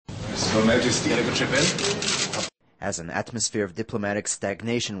Your Majesty. As an atmosphere of diplomatic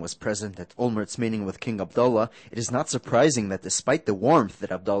stagnation was present at Olmert's meeting with King Abdullah, it is not surprising that despite the warmth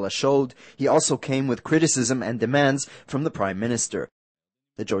that Abdullah showed, he also came with criticism and demands from the Prime Minister.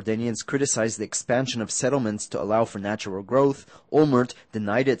 The Jordanians criticized the expansion of settlements to allow for natural growth. Olmert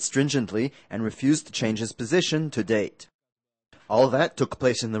denied it stringently and refused to change his position to date. All that took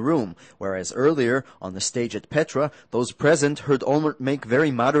place in the room, whereas earlier, on the stage at Petra, those present heard Olmert make very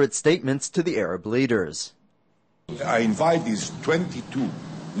moderate statements to the Arab leaders. I invite these 22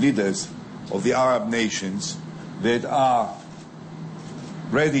 leaders of the Arab nations that are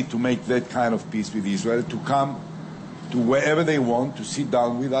ready to make that kind of peace with Israel to come to wherever they want to sit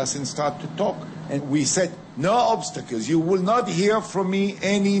down with us and start to talk. And we said, no obstacles. You will not hear from me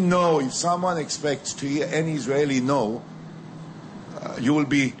any no. If someone expects to hear any Israeli no, you will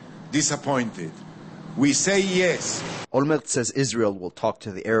be disappointed. We say yes. Olmert says Israel will talk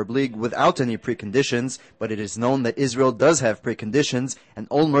to the Arab League without any preconditions, but it is known that Israel does have preconditions, and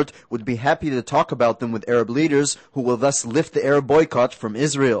Olmert would be happy to talk about them with Arab leaders who will thus lift the Arab boycott from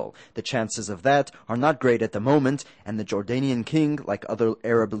Israel. The chances of that are not great at the moment, and the Jordanian king, like other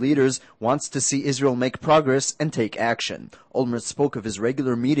Arab leaders, wants to see Israel make progress and take action. Olmert spoke of his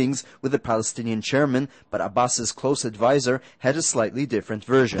regular meetings with the Palestinian chairman, but Abbas's close advisor had a slightly different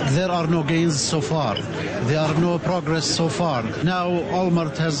version. There are no gains so far. There are no progress so far. Now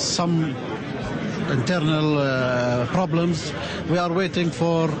Olmert has some internal problems. We are waiting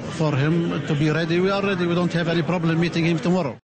for him to be ready. We are ready. We don't have any problem meeting him tomorrow.